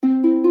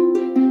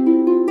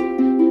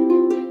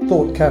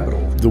Thought Capital.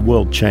 The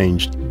world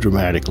changed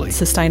dramatically.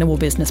 Sustainable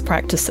business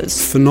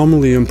practices.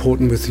 Phenomenally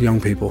important with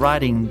young people.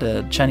 Riding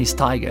the Chinese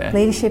tiger.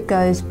 Leadership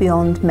goes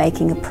beyond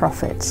making a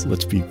profit.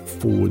 Let's be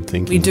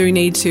forward-thinking. We do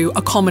need to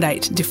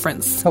accommodate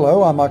difference.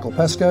 Hello, I'm Michael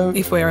Pascoe.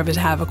 If we're ever to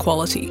have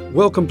equality.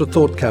 Welcome to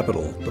Thought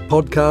Capital, the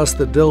podcast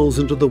that delves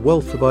into the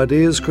wealth of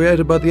ideas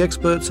created by the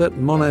experts at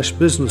Monash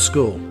Business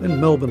School in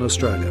Melbourne,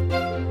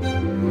 Australia.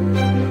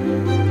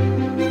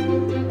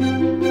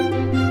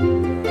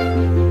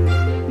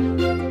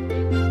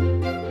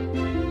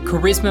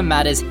 Charisma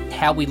matters,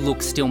 how we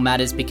look still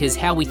matters, because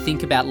how we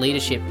think about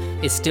leadership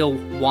is still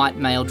white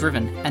male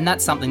driven, and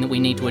that's something that we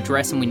need to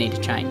address and we need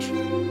to change.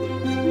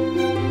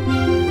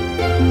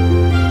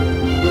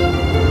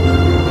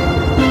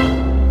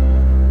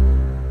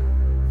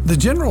 The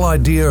general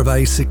idea of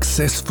a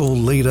successful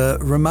leader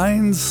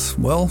remains,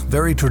 well,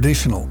 very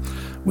traditional.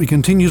 We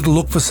continue to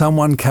look for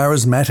someone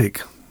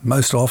charismatic,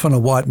 most often a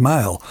white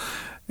male.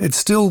 It's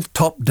still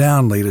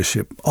top-down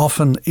leadership,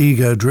 often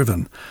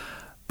ego-driven.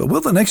 But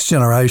will the next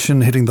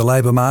generation hitting the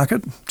labour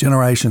market,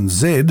 Generation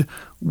Z,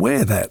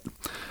 wear that?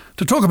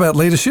 To talk about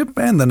leadership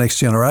and the next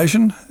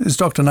generation is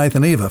Dr.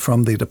 Nathan Eva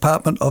from the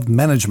Department of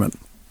Management.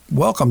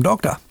 Welcome,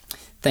 Doctor.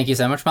 Thank you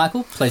so much,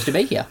 Michael. Pleasure to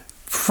be here.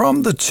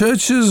 From the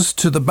churches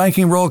to the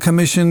Banking Royal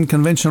Commission,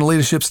 conventional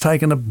leadership's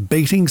taken a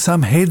beating.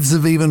 Some heads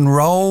have even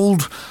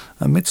rolled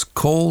amidst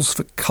calls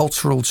for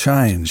cultural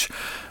change.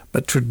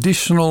 But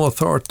traditional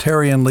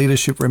authoritarian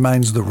leadership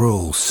remains the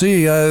rule.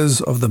 CEOs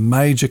of the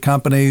major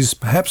companies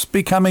perhaps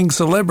becoming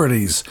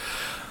celebrities.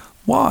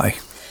 Why?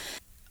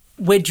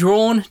 We're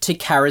drawn to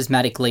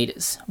charismatic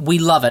leaders. We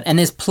love it. And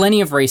there's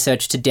plenty of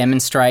research to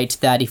demonstrate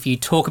that if you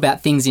talk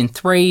about things in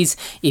threes,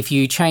 if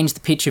you change the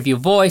pitch of your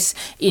voice,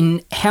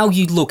 in how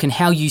you look and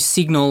how you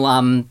signal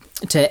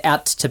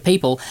out to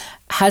people,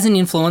 has an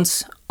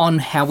influence on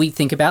how we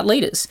think about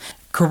leaders.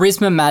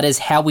 Charisma matters,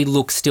 how we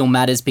look still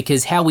matters,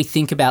 because how we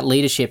think about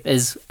leadership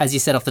is, as you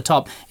said off the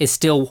top, is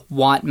still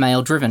white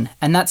male driven.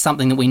 And that's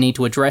something that we need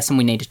to address and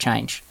we need to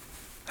change.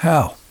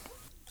 How?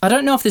 I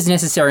don't know if there's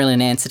necessarily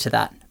an answer to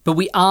that, but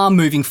we are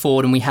moving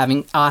forward and we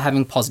are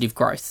having positive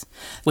growth.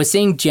 We're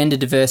seeing gender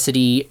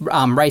diversity,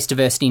 race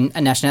diversity,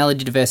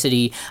 nationality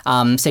diversity,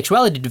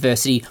 sexuality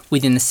diversity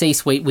within the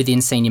C-suite,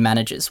 within senior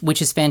managers,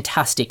 which is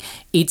fantastic.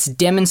 It's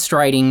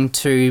demonstrating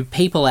to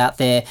people out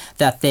there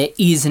that there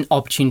is an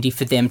opportunity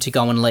for them to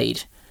go and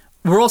lead.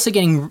 We're also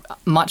getting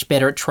much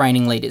better at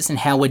training leaders and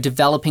how we're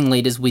developing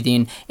leaders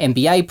within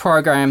MBA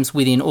programs,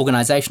 within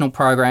organisational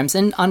programs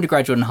and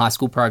undergraduate and high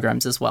school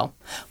programs as well.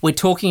 We're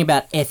talking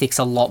about ethics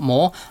a lot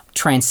more,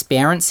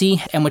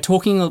 transparency, and we're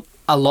talking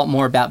a lot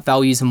more about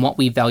values and what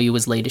we value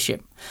as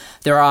leadership.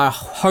 There are a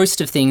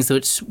host of things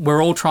that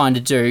we're all trying to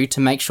do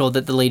to make sure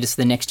that the leaders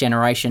for the next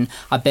generation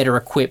are better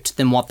equipped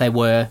than what they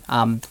were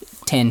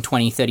 10,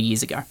 20, 30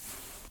 years ago.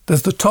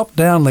 Does the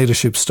top-down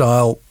leadership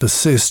style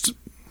persist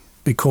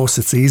because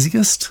it's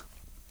easiest?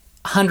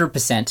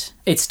 100%.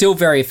 It's still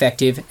very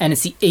effective and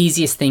it's the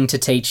easiest thing to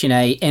teach in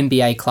a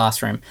MBA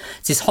classroom.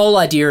 It's this whole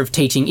idea of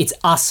teaching it's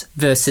us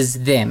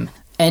versus them.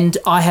 And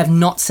I have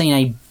not seen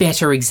a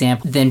better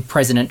example than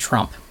President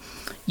Trump.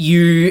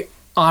 You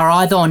are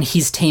either on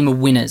his team of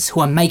winners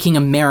who are making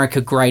America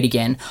great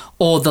again,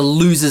 or the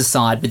losers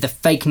side with the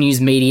fake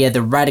news media,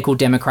 the radical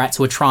Democrats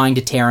who are trying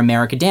to tear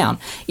America down.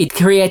 It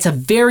creates a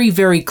very,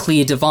 very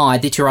clear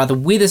divide that you're either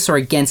with us or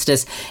against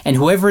us, and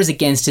whoever is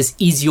against us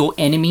is your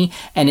enemy,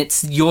 and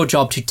it's your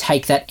job to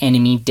take that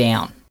enemy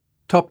down.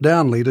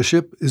 Top-down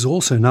leadership is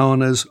also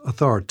known as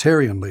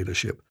authoritarian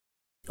leadership.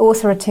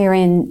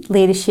 Authoritarian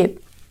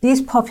leadership is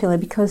popular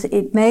because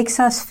it makes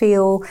us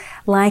feel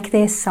like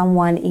there's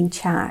someone in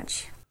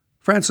charge.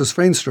 Frances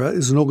Feenstra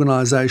is an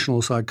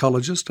organisational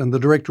psychologist and the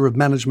Director of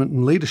Management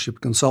and Leadership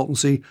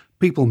Consultancy,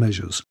 People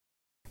Measures.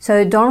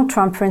 So Donald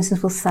Trump, for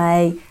instance, will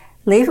say,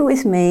 leave it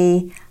with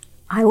me,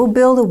 I will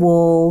build a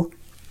wall,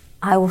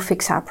 I will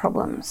fix our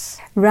problems.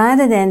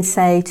 Rather than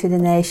say to the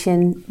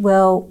nation,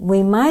 well,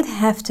 we might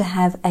have to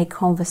have a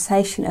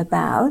conversation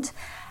about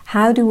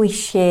how do we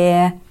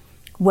share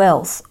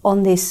wealth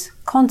on this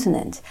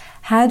continent?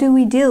 How do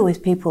we deal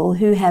with people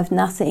who have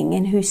nothing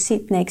and who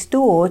sit next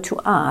door to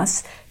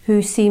us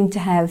who seem to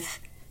have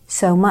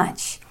so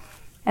much?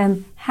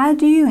 How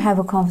do you have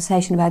a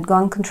conversation about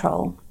gun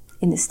control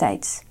in the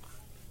States?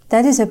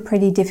 That is a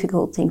pretty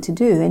difficult thing to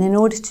do. And in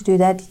order to do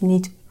that, you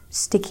need to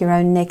stick your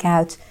own neck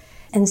out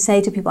and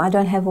say to people, I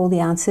don't have all the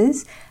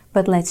answers,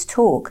 but let's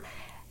talk.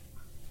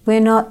 We're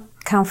not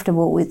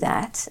comfortable with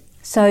that.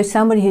 So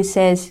somebody who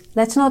says,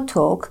 let's not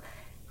talk,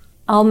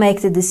 I'll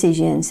make the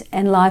decisions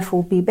and life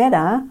will be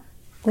better,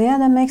 well,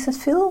 that makes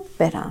us feel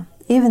better,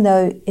 even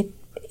though it,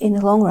 in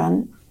the long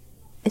run,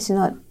 it's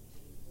not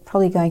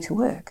probably going to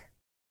work.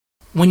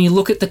 When you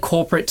look at the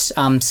corporate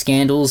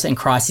scandals and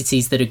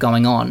crises that are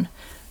going on,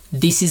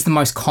 this is the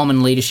most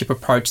common leadership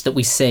approach that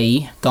we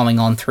see going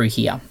on through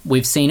here.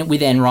 We've seen it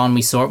with Enron,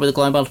 we saw it with the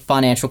global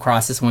financial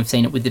crisis, and we've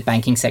seen it with the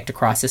banking sector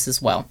crisis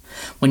as well.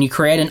 When you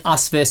create an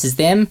us versus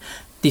them,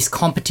 this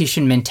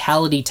competition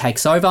mentality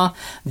takes over.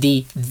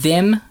 The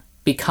them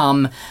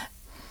become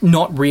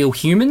not real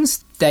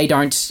humans. They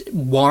don't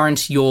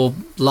warrant your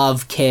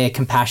love, care,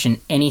 compassion,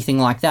 anything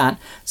like that.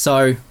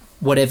 So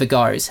whatever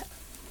goes.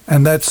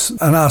 And that's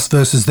an us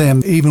versus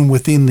them, even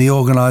within the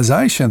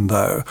organisation,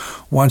 though.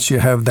 Once you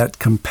have that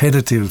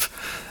competitive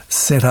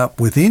setup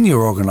within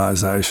your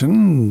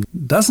organisation,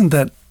 doesn't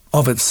that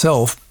of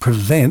itself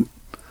prevent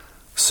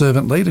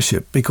servant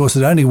leadership? Because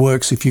it only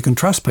works if you can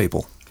trust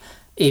people.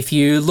 If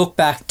you look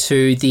back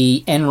to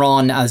the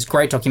Enron,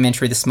 great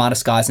documentary, The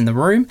Smartest Guys in the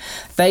Room,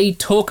 they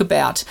talk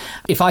about,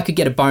 if I could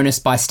get a bonus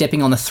by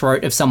stepping on the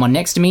throat of someone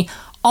next to me,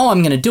 I'm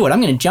going to do it.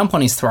 I'm going to jump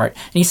on his throat.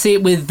 And you see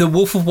it with The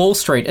Wolf of Wall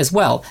Street as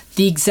well.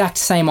 The exact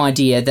same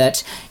idea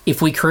that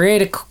if we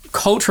create a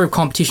culture of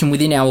competition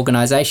within our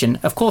organisation,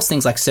 of course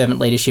things like servant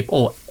leadership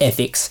or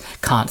ethics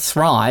can't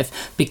thrive,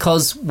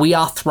 because we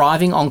are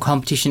thriving on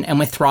competition and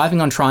we're thriving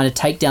on trying to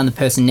take down the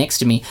person next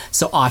to me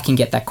so I can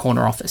get that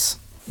corner office.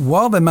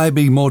 While there may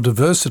be more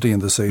diversity in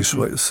the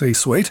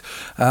C-suite,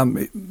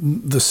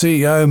 the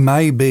CEO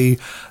may be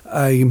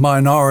a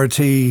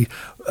minority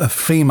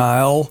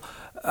female,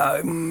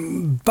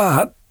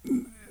 but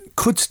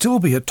could still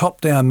be a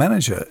top-down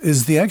manager.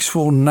 Is the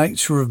actual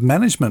nature of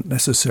management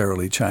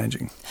necessarily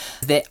changing?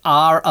 There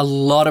are a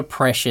lot of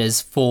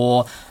pressures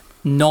for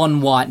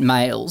non-white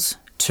males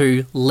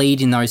to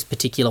lead in those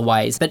particular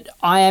ways. But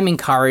I am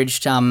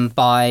encouraged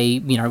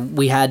by,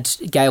 we had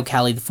Gail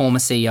Kelly, the former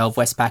CEO of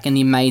Westpac, and the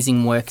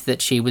amazing work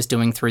that she was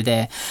doing through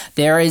there.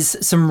 There is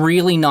some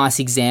really nice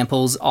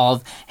examples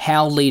of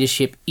how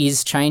leadership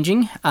is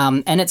changing.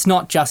 And it's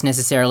not just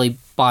necessarily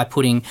by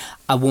putting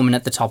a woman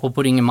at the top or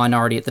putting a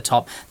minority at the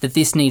top, that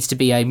this needs to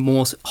be a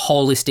more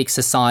holistic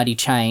society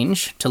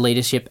change to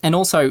leadership and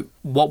also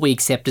what we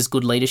accept as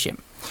good leadership.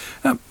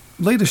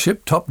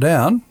 Leadership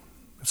top-down,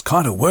 it's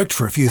kind of worked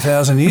for a few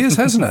thousand years,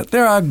 hasn't it?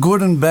 There are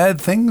good and bad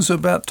things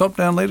about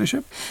top-down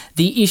leadership.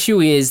 The issue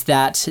is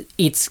that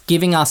it's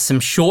giving us some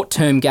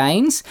short-term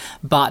gains,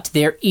 but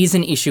there is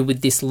an issue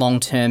with this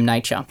long-term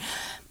nature.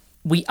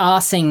 We are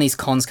seeing these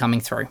cons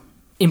coming through.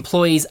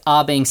 Employees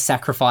are being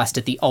sacrificed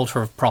at the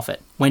altar of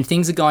profit. When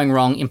things are going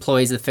wrong,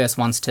 employees are the first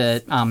ones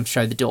to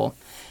show the door.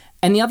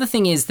 And the other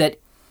thing is that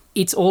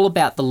it's all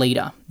about the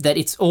leader, that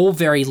it's all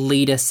very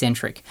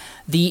leader-centric.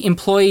 The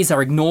employees are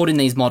ignored in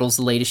these models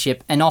of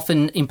leadership, and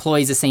often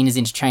employees are seen as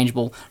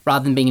interchangeable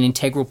rather than being an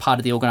integral part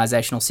of the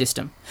organisational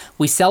system.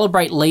 We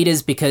celebrate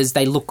leaders because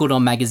they look good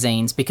on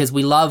magazines, because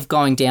we love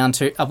going down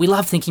to, we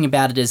love thinking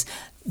about it as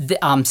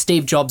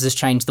Steve Jobs has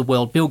changed the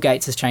world, Bill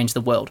Gates has changed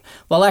the world.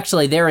 Well,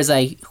 actually, there is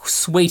a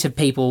suite of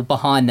people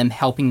behind them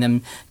helping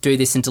them do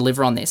this and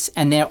deliver on this,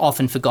 and they're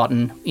often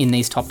forgotten in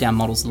these top-down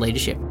models of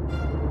leadership.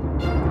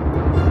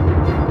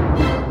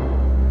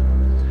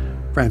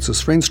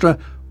 Frances Feenstra,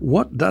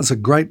 what does a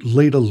great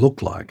leader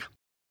look like?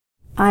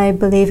 I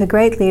believe a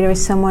great leader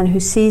is someone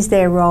who sees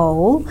their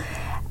role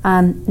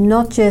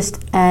not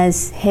just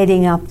as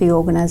heading up the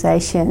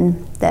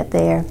organisation that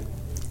they're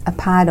a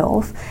part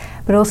of,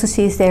 but also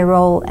sees their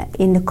role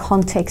in the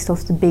context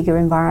of the bigger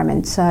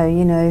environment.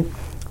 So,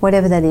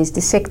 whatever that is,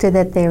 the sector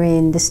that they're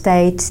in, the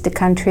state, the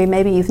country,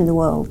 maybe even the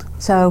world.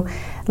 So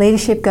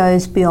leadership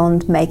goes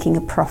beyond making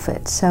a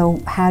profit.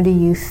 So how do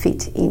you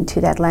fit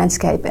into that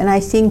landscape? And I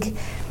think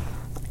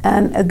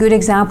a good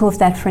example of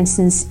that, for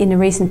instance, in the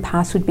recent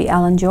past would be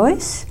Alan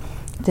Joyce,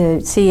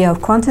 the CEO of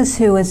Qantas,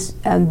 who was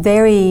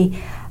very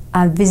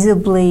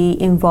visibly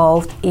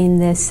involved in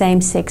the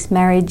same-sex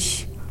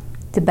marriage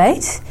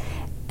debate,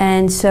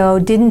 and so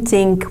didn't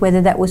think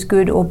whether that was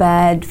good or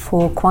bad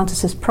for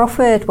Qantas's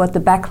profit, what the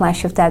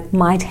backlash of that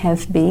might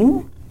have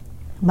been,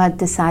 but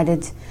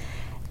decided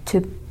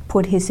to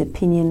put his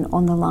opinion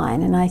on the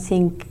line. And I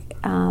think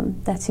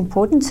that's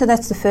important. So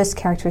that's the first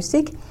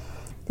characteristic.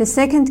 The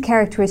second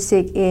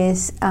characteristic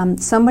is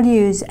somebody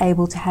who's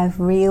able to have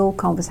real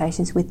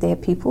conversations with their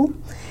people.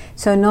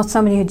 So not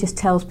somebody who just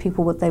tells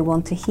people what they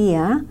want to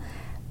hear,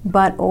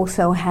 but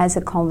also has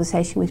a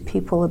conversation with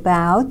people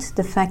about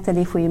the fact that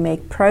if we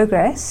make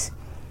progress,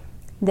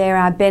 there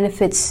are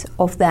benefits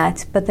of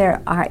that, but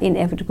there are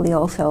inevitably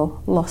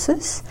also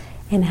losses.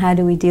 And how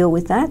do we deal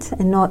with that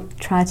and not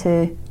try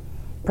to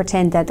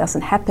pretend that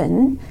doesn't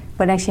happen,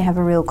 but actually have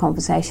a real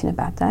conversation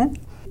about that.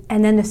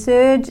 And then the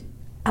third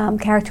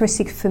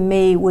characteristic for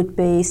me would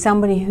be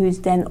somebody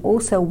who's then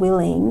also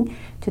willing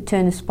to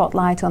turn the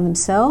spotlight on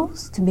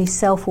themselves, to be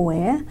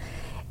self-aware,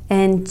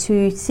 and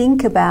to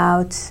think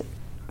about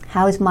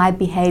how is my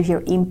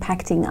behaviour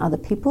impacting other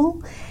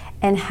people,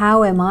 and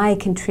how am I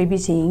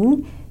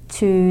contributing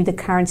to the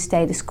current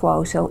status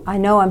quo. So I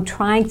know I'm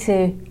trying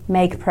to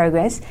make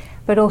progress,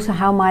 but also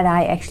how might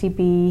I actually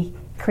be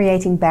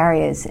creating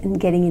barriers and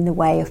getting in the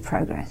way of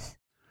progress.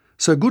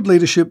 So good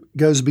leadership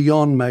goes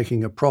beyond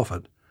making a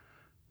profit.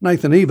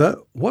 Nathan Eva,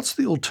 what's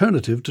the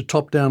alternative to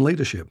top-down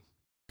leadership?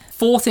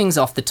 4 things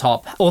off the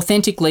top.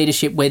 Authentic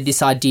leadership, where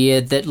this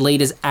idea that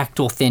leaders act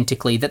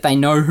authentically, that they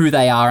know who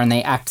they are and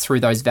they act through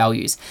those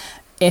values.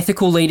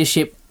 Ethical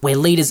leadership, where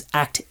leaders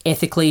act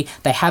ethically,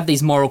 they have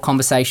these moral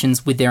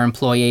conversations with their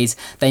employees,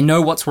 they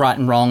know what's right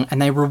and wrong,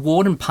 and they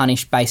reward and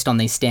punish based on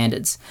these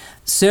standards.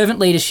 Servant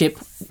leadership,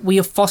 We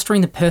are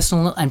fostering the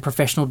personal and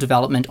professional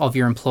development of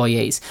your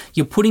employees.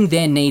 You're putting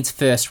their needs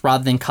first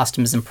rather than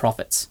customers and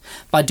profits.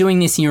 By doing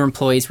this, your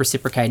employees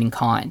reciprocate in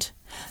kind.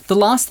 The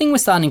last thing we're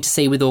starting to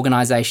see with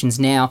organisations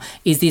now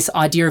is this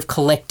idea of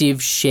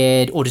collective,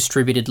 shared or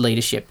distributed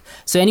leadership.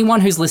 So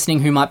anyone who's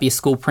listening who might be a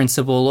school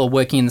principal or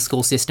working in the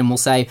school system will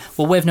say,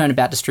 well, we've known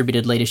about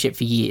distributed leadership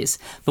for years.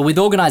 But with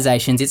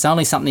organisations, it's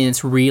only something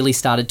that's really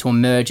started to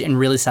emerge and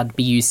really started to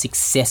be used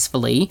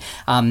successfully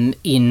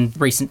in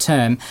recent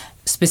term,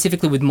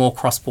 specifically with more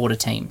cross-border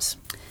teams.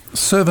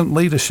 Servant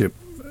leadership,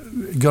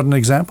 got an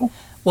example?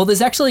 Well,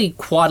 there's actually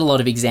quite a lot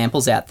of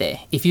examples out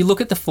there. If you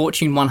look at the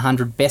Fortune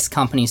 100 best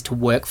companies to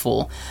work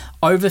for,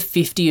 over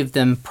 50 of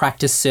them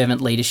practice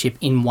servant leadership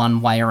in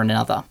one way or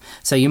another.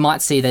 So you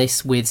might see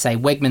this with, say,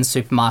 Wegmans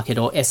Supermarket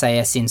or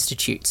SAS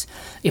Institutes.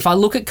 If I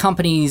look at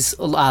companies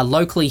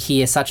locally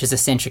here, such as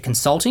Accenture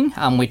Consulting,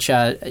 which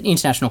are an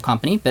international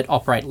company but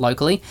operate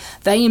locally,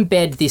 they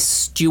embed this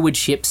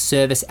stewardship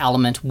service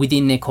element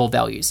within their core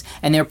values.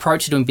 And their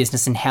approach to doing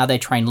business and how they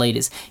train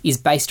leaders is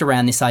based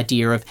around this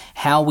idea of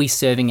how we're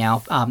serving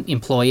our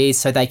employees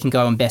so they can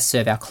go and best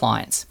serve our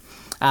clients.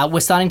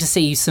 We're starting to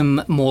see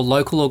some more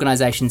local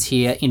organisations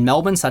here in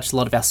Melbourne, such as a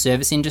lot of our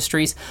service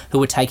industries,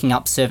 who are taking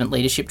up servant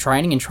leadership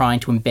training and trying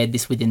to embed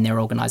this within their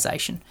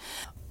organisation.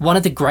 One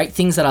of the great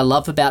things that I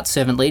love about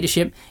servant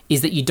leadership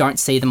is that you don't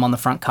see them on the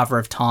front cover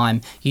of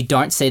Time. You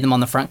don't see them on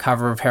the front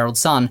cover of Herald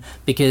Sun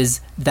because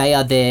they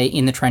are there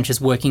in the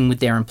trenches working with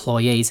their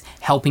employees,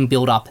 helping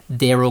build up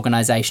their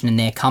organisation and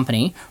their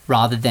company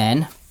rather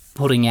than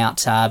putting out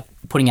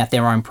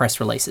their own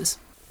press releases.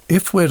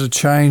 If we're to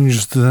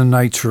change the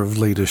nature of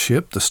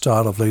leadership, the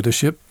style of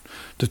leadership,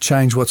 to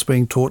change what's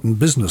being taught in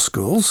business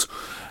schools,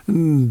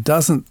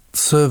 doesn't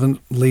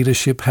servant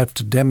leadership have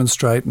to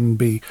demonstrate and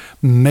be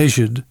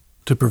measured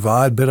to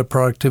provide better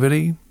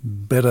productivity,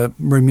 better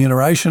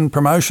remuneration,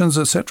 promotions,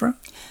 etc.?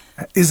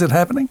 Is it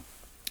happening?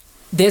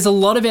 There's a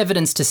lot of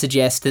evidence to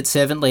suggest that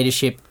servant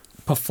leadership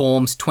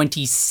performs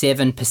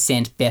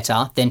 27%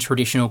 better than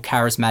traditional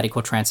charismatic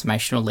or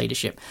transformational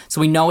leadership.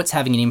 So we know it's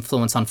having an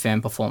influence on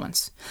firm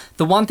performance.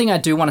 The one thing I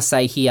do want to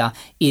say here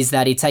is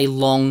that it's a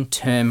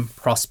long-term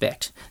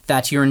prospect,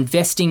 that you're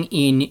investing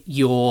in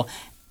your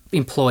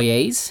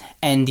employees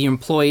and the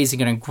employees are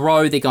going to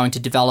grow, they're going to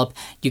develop,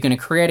 you're going to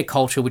create a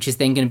culture which is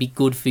then going to be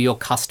good for your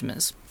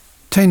customers.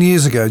 10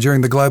 years ago,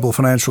 during the global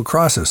financial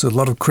crisis, a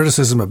lot of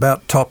criticism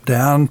about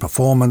top-down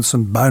performance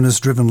and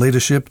bonus-driven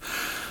leadership.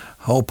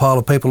 A whole pile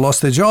of people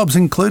lost their jobs,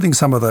 including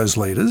some of those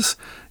leaders.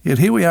 Yet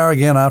here we are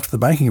again after the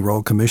Banking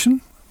Royal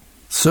Commission.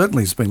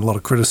 Certainly there's been a lot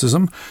of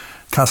criticism.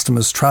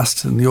 Customers'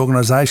 trust in the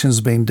organisation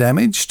has been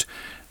damaged.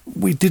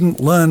 We didn't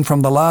learn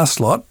from the last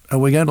lot. Are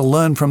we going to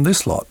learn from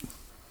this lot?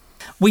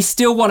 We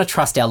still want to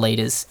trust our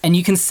leaders, and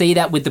you can see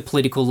that with the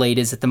political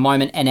leaders at the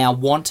moment and our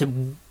want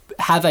to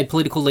have a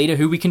political leader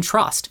who we can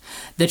trust.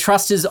 The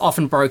trust is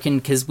often broken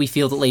because we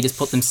feel that leaders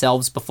put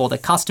themselves before their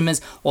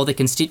customers or their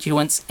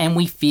constituents, and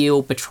we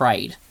feel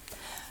betrayed.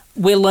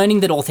 We're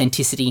learning that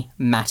authenticity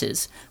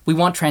matters. We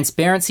want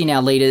transparency in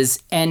our leaders,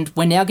 and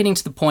we're now getting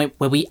to the point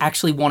where we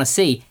actually want to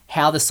see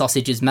how the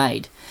sausage is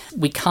made.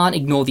 We can't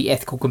ignore the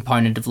ethical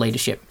component of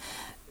leadership.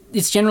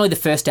 It's generally the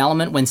first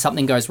element. When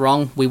something goes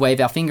wrong, we wave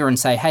our finger and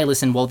say, hey,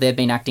 listen, well, they've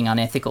been acting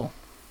unethical.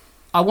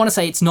 I want to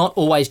say it's not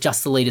always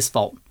just the leader's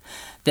fault,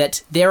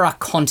 that there are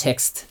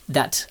contexts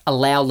that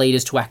allow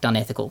leaders to act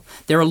unethical.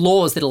 There are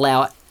laws that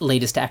allow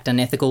leaders to act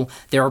unethical.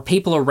 There are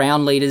people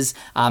around leaders,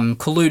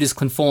 colluders,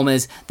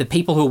 conformers, the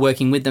people who are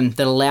working with them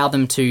that allow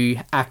them to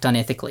act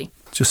unethically.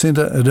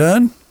 Jacinda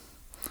Ardern,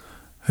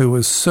 who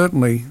has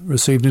certainly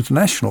received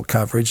international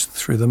coverage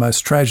through the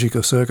most tragic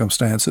of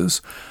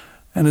circumstances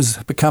and has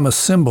become a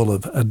symbol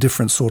of a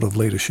different sort of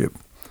leadership.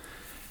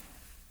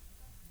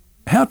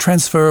 How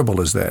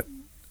transferable is that?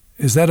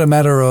 Is that a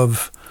matter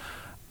of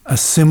a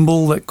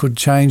symbol that could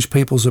change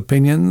people's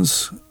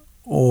opinions,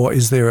 or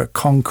is there a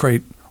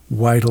concrete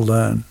way to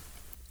learn?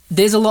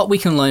 There's a lot we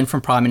can learn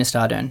from Prime Minister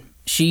Ardern.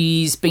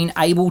 She's been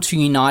able to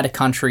unite a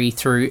country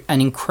through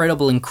an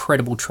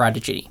incredible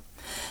tragedy.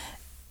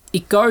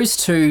 It goes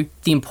to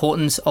the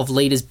importance of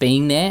leaders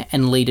being there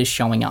and leaders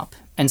showing up.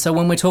 And so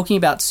when we're talking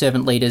about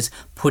servant leaders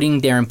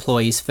putting their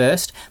employees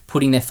first,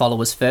 putting their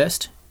followers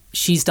first,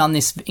 she's done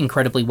this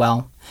incredibly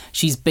well.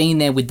 She's been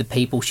there with the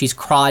people. She's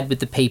cried with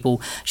the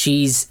people.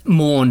 She's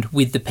mourned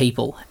with the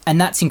people.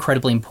 And that's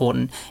incredibly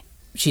important.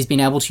 She's been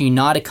able to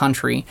unite a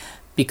country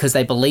because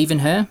they believe in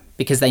her,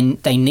 because they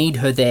need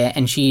her there,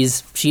 and she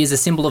is a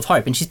symbol of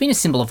hope. And she's been a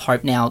symbol of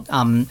hope now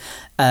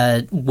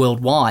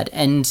worldwide.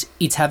 And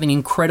it's having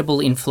incredible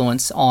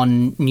influence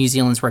on New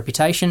Zealand's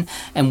reputation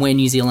and where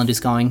New Zealand is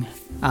going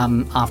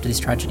after this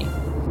tragedy.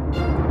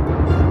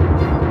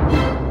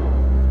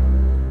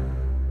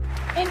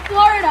 In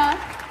Florida,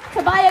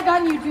 to buy a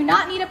gun, you do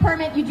not need a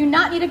permit, you do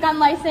not need a gun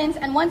license,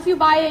 and once you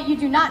buy it, you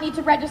do not need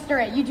to register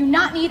it. You do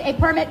not need a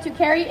permit to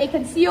carry a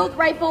concealed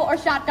rifle or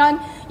shotgun.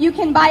 You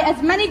can buy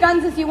as many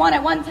guns as you want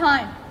at one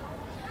time.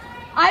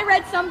 I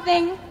read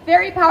something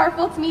very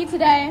powerful to me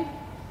today.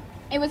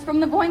 It was from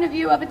the point of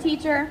view of a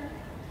teacher.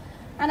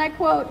 And I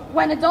quote,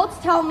 "When adults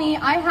tell me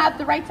I have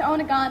the right to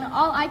own a gun,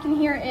 all I can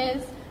hear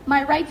is,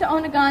 my right to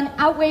own a gun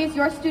outweighs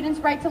your student's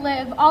right to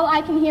live. All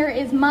I can hear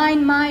is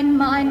mine, mine,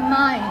 mine,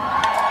 mine."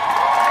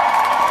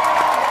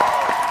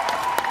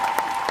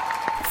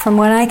 From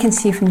what I can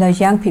see from those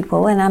young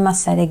people, and I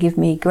must say they give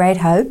me great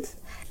hope,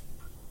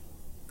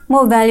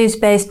 more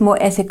values-based, more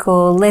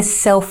ethical, less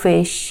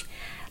selfish,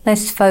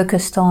 less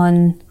focused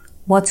on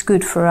what's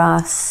good for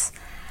us,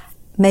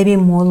 maybe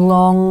more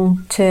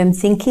long-term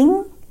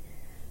thinking.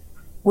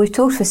 We've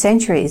talked for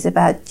centuries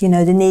about,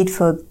 the need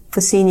for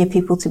senior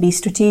people to be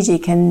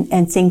strategic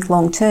and think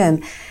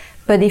long-term.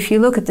 But if you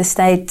look at the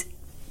state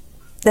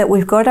that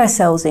we've got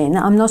ourselves in,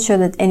 I'm not sure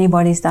that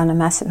anybody's done a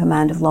massive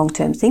amount of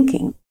long-term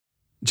thinking.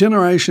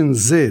 Generation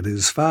Z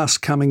is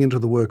fast coming into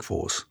the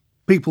workforce.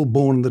 People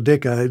born in the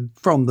decade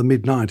from the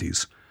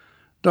mid-90s.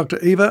 Dr.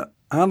 Eva,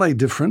 are they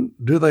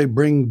different? Do they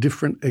bring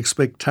different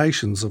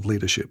expectations of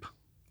leadership?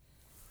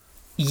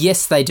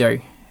 Yes, they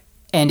do.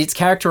 And it's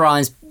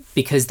characterised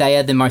because they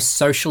are the most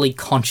socially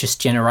conscious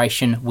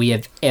generation we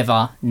have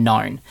ever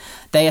known.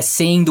 They are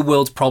seeing the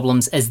world's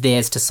problems as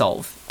theirs to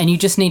solve. And you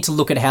just need to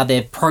look at how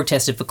they've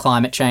protested for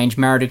climate change,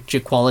 marriage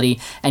equality,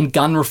 and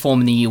gun reform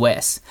in the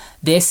US.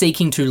 They're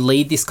seeking to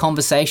lead this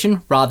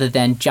conversation rather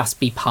than just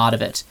be part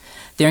of it.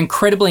 They're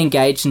incredibly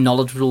engaged and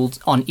knowledgeable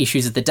on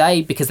issues of the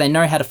day because they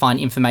know how to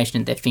find information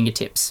at their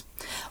fingertips.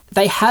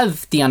 They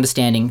have the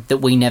understanding that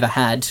we never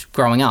had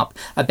growing up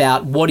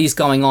about what is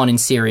going on in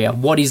Syria,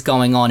 what is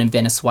going on in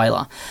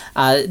Venezuela,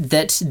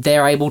 that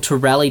they're able to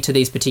rally to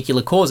these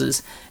particular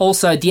causes.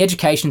 Also, the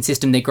education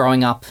system they're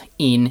growing up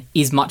in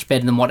is much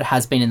better than what it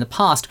has been in the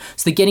past,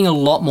 so they're getting a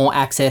lot more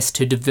access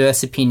to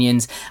diverse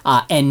opinions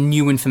and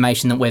new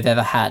information than we've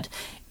ever had.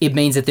 It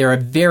means that they're a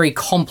very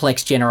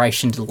complex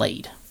generation to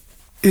lead.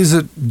 Is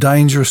it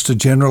dangerous to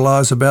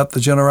generalise about the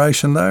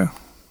generation, though?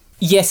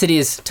 Yes, it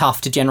is tough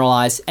to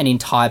generalise an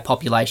entire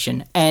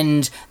population,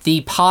 and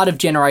the part of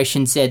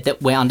Generation Z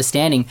that we're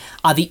understanding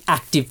are the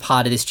active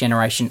part of this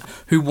generation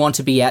who want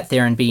to be out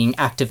there and being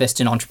activists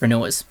and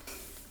entrepreneurs.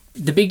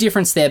 The big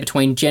difference there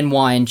between Gen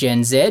Y and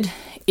Gen Z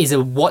is a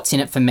what's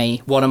in it for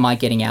me, what am I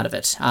getting out of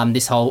it,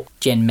 this whole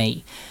Gen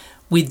Me.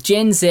 With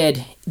Gen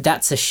Z,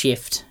 that's a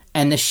shift,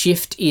 and the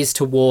shift is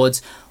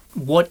towards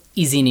what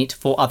is in it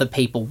for other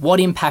people? What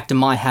impact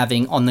am I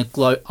having on the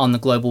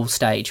global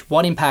stage?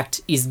 What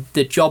impact is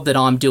the job that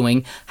I'm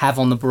doing have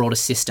on the broader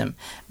system?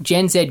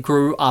 Gen Z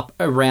grew up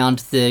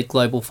around the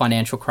global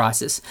financial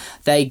crisis.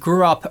 They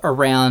grew up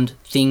around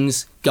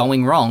things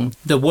going wrong.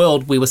 The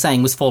world, we were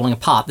saying, was falling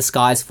apart. The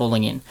sky's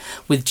falling in.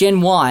 With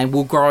Gen Y,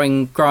 we're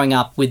growing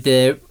up with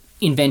the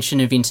invention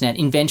of internet,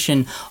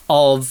 invention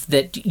of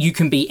that you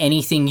can be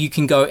anything, you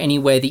can go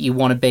anywhere that you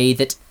want to be,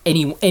 that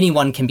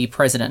anyone can be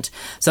president.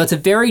 So it's a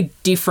very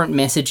different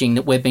messaging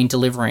that we've been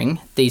delivering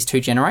these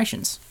two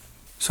generations.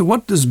 So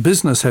what does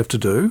business have to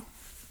do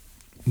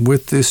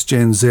with this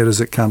Gen Z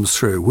as it comes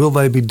through? Will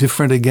they be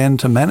different again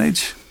to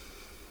manage?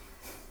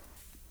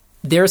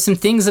 There are some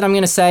things that I'm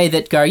going to say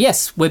that go,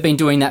 yes, we've been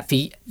doing that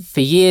for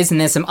years, and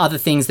there's some other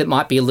things that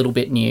might be a little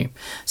bit new.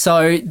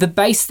 So the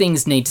base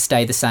things need to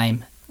stay the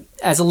same.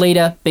 As a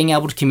leader, being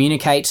able to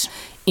communicate,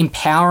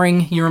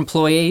 empowering your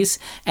employees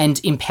and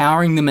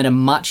empowering them at a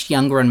much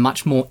younger and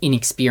much more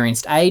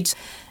inexperienced age,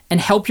 and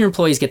help your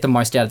employees get the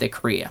most out of their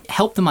career.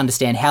 Help them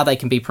understand how they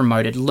can be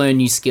promoted, learn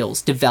new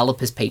skills,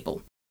 develop as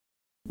people.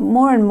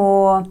 More and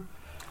more,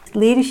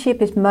 leadership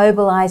is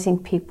mobilising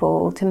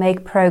people to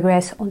make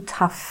progress on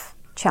tough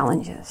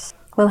challenges.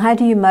 Well, how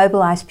do you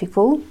mobilise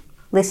people?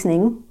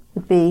 Listening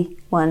would be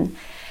one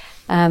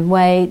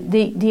way.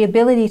 The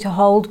ability to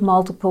hold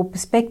multiple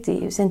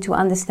perspectives and to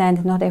understand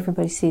that not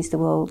everybody sees the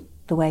world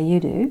the way you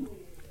do,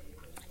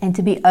 and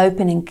to be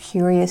open and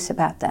curious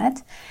about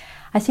that.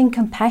 I think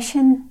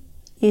compassion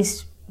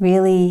is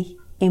really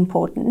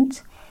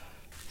important.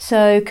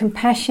 So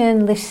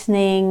compassion,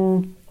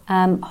 listening,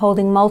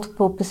 holding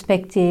multiple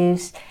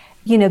perspectives,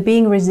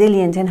 being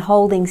resilient and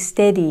holding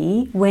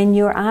steady when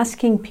you're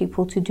asking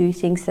people to do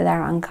things that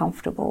are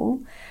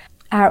uncomfortable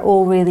are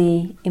all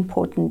really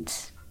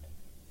important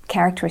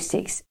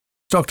characteristics.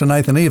 Dr.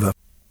 Nathan Eva,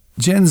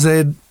 Gen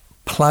Z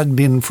plugged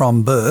in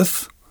from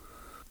birth.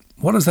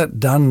 What has that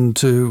done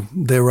to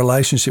their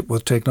relationship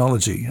with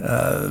technology?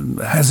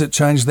 Has it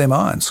changed their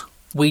minds?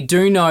 We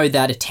do know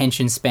that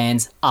attention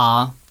spans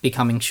are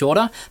becoming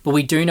shorter, but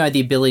we do know the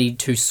ability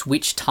to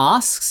switch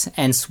tasks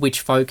and switch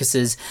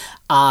focuses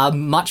are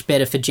much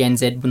better for Gen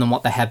Z than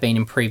what they have been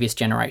in previous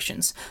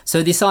generations.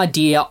 So this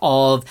idea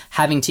of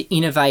having to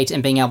innovate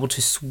and being able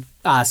to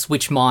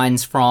switch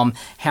minds from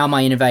how am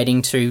I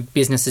innovating to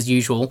business as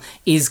usual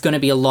is going to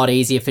be a lot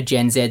easier for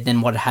Gen Z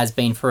than what it has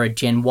been for a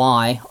Gen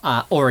Y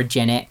or a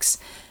Gen X.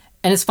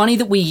 And it's funny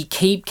that we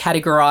keep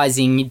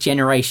categorising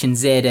Generation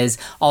Z as,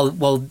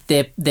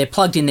 they're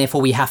plugged in,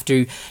 therefore we have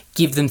to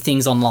give them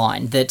things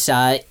online.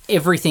 That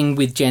everything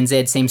with Gen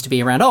Z seems to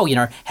be around,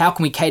 how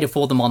can we cater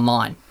for them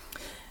online?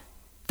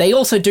 They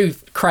also do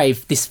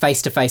crave this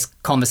face-to-face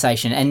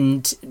conversation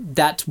and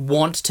that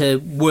want to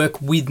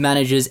work with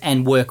managers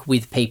and work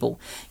with people.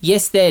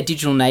 Yes, they're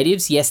digital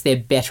natives. Yes, they're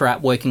better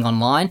at working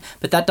online,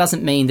 but that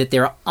doesn't mean that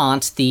there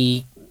aren't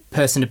the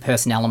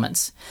person-to-person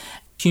elements.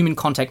 Human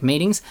contact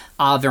meetings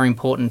are very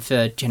important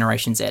for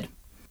Generation Z.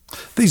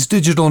 These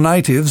digital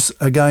natives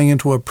are going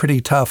into a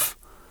pretty tough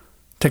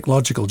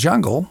technological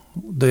jungle.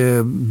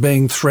 They're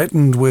being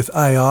threatened with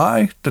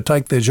AI to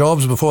take their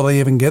jobs before they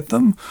even get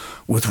them,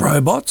 with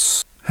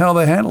robots. How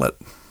they handle it?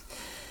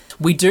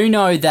 We do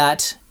know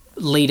that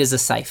leaders are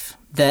safe,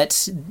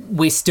 that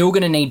we're still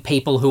going to need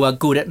people who are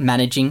good at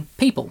managing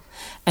people.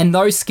 And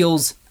those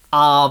skills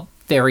are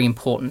very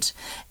important.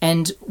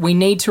 And we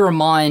need to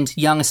remind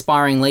young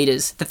aspiring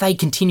leaders that they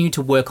continue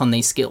to work on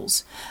these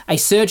skills. A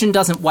surgeon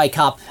doesn't wake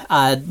up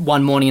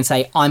one morning and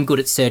say, I'm good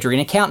at surgery.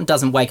 An accountant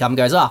doesn't wake up and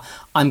goes,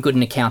 I'm good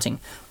in accounting.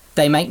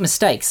 They make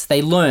mistakes,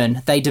 they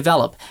learn, they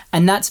develop.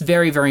 And that's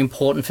very, very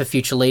important for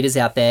future leaders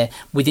out there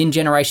within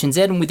Generation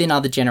Z and within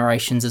other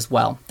generations as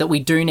well, that we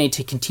do need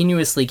to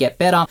continuously get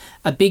better.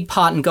 A big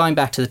part in going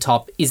back to the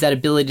top is that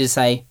ability to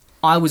say,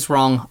 I was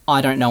wrong, I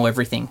don't know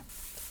everything.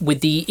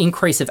 With the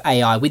increase of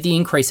AI, with the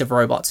increase of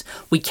robots,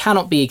 we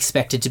cannot be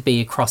expected to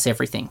be across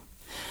everything.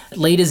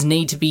 Leaders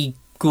need to be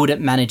good at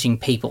managing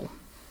people.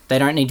 They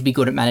don't need to be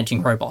good at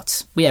managing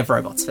robots. We have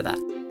robots for that.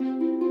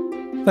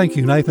 Thank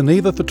you, Nathan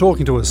Eva, for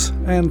talking to us,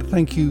 and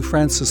thank you,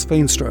 Frances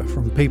Feenstra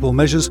from People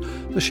Measures,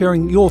 for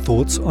sharing your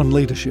thoughts on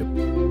leadership.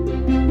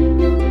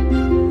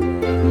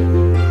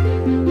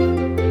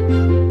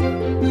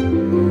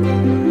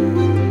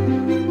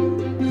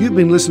 You've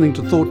been listening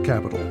to Thought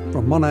Capital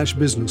from Monash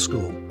Business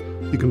School.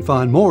 You can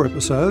find more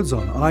episodes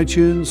on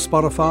iTunes,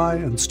 Spotify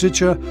and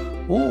Stitcher,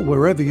 or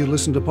wherever you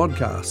listen to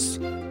podcasts.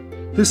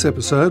 This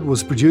episode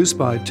was produced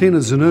by Tina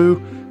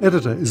Zanu,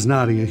 editor is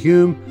Nadia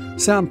Hume,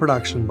 sound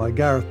production by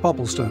Gareth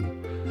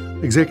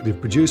Popplestone. Executive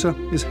producer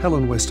is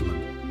Helen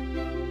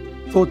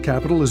Westerman. Thought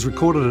Capital is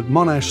recorded at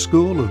Monash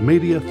School of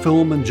Media,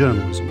 Film and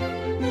Journalism.